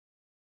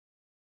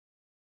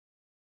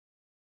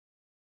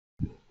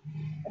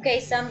Okay,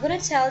 so I'm going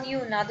to tell you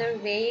another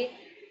way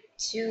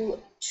to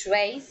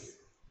trace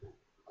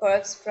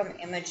curves from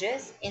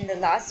images. In the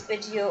last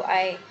video,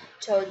 I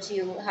told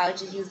you how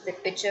to use the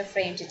picture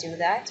frame to do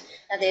that.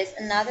 Now there's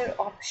another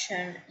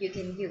option you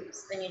can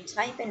use. When you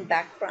type in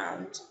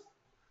background,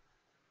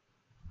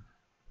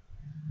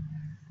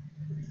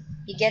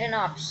 you get an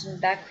option,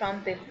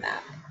 background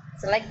bitmap.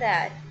 Select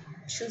that,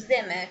 choose the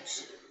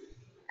image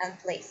and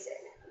place it.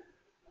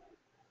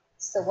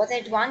 So what the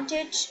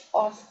advantage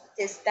of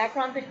this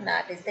background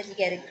bitmap is that you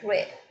get a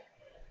grid.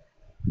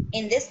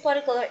 In this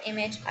particular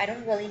image, I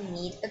don't really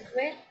need a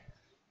grid,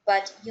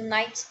 but you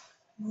might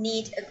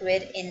need a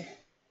grid in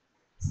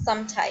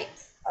some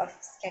types of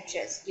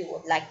sketches you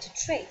would like to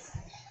trace.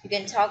 You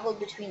can toggle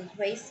between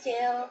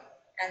grayscale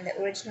and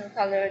the original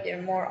color. There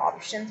are more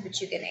options which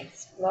you can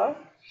explore,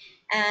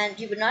 and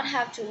you would not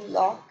have to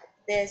lock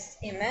this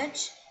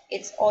image.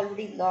 It's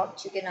already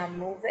locked. You can now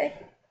move it,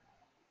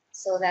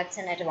 so that's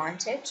an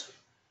advantage.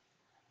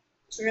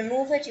 To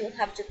remove it, you'll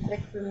have to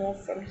click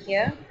remove from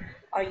here,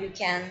 or you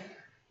can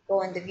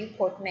go in the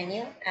viewport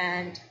menu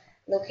and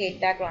locate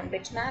background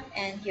bitmap,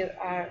 and here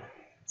are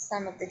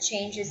some of the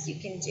changes you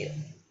can do.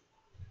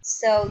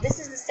 So this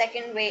is the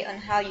second way on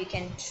how you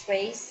can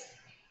trace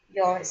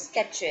your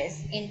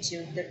sketches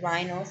into the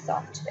Rhino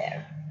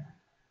software.